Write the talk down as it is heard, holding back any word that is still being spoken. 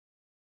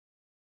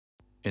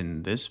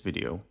In this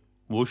video,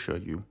 we'll show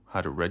you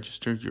how to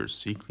register your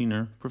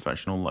CCleaner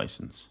Professional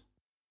license.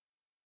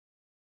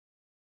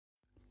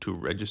 To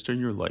register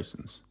your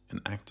license and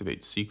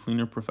activate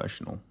CCleaner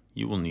Professional,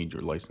 you will need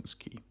your license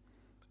key,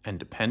 and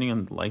depending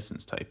on the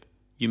license type,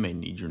 you may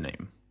need your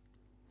name.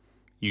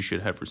 You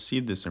should have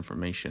received this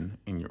information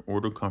in your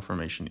order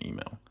confirmation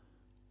email,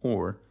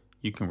 or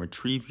you can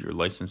retrieve your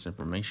license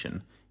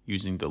information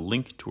using the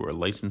link to our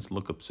license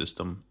lookup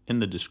system in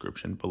the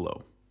description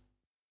below.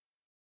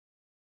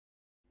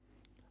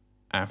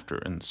 After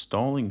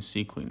installing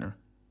CCleaner,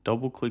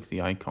 double-click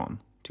the icon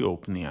to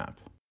open the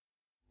app.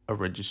 A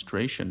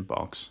registration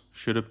box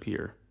should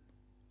appear,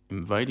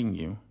 inviting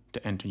you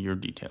to enter your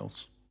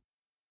details.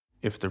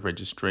 If the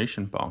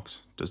registration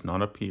box does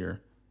not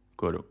appear,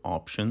 go to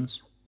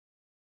Options,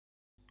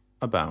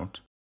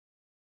 About,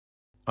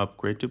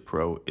 Upgrade to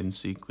Pro in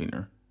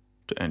CCleaner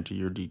to enter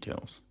your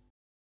details.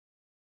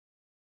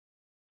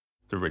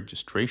 The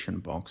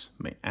registration box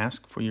may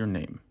ask for your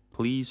name.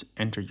 Please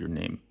enter your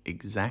name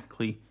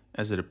exactly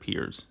as it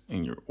appears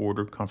in your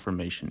order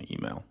confirmation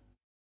email.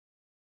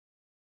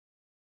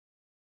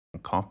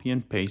 Copy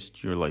and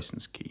paste your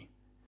license key.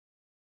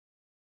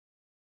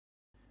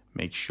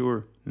 Make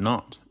sure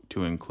not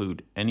to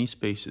include any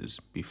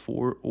spaces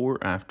before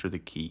or after the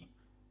key.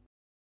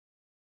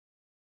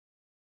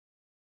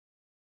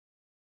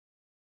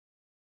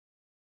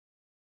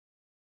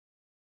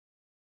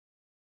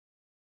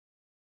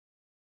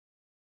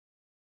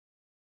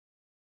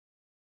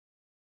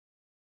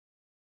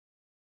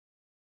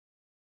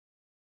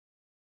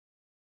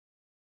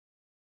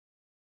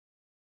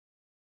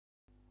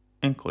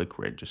 And click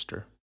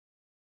Register.